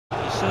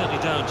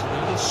certainly don't. The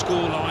little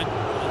scoreline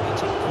on the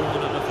top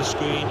corner of the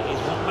screen is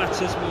what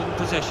matters more than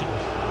possession.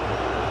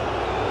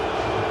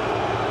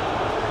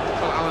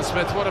 Well, Alan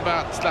Smith, what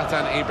about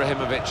Zlatan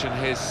Ibrahimovic and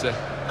his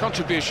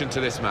contribution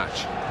to this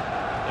match?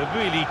 A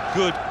really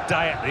good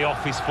day at the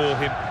office for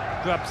him.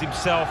 Grabs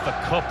himself a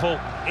couple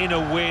in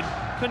a win.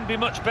 Couldn't be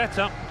much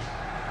better.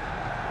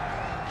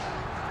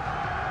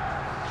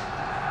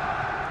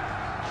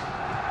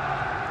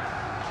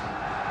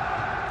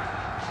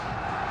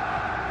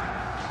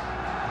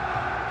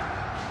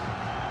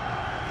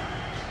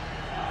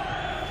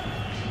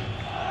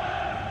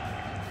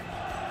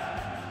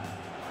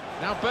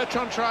 Now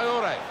Bertrand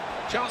Traoré,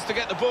 chance to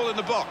get the ball in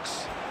the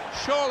box.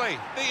 Surely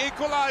the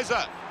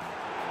equaliser.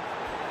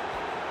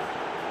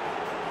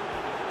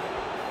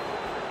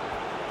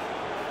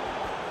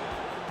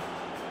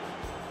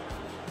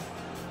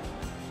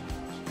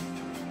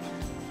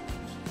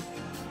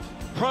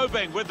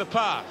 Probing with the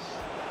pass.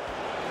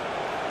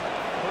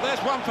 Well, there's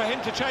one for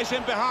him to chase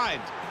in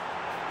behind.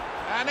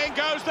 And in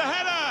goes the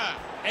header!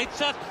 It's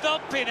a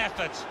thumping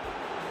effort.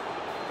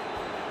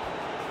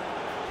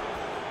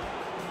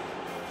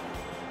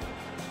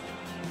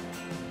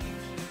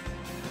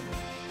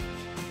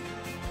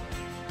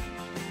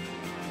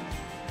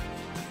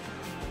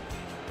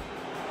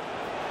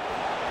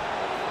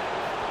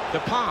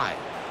 Depay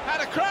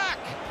had a crack.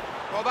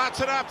 Well, that's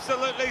an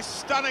absolutely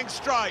stunning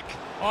strike.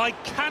 I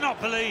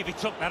cannot believe he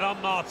took that on,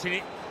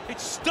 Martin. It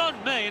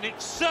stunned me, and it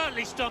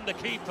certainly stunned the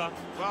keeper.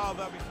 Well,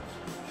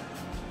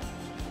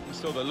 we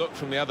saw the look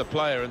from the other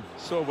player and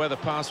saw where the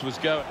pass was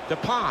going.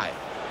 Depay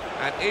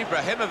and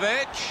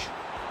Ibrahimovic.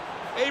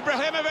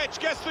 Ibrahimovic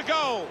gets the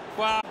goal.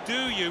 Well,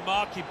 do you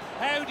mark him?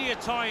 How do you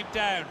tie him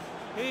down?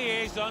 He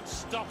is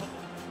unstoppable.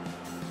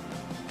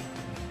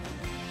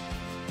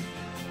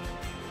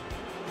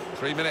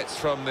 3 minutes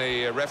from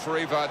the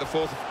referee via the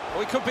fourth. Oh,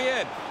 he could be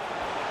in.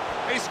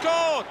 He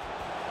scored!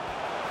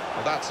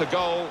 Well, that's a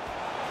goal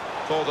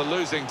for the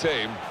losing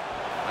team,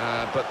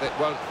 but it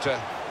won't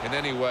in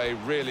any way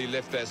really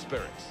lift their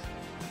spirits.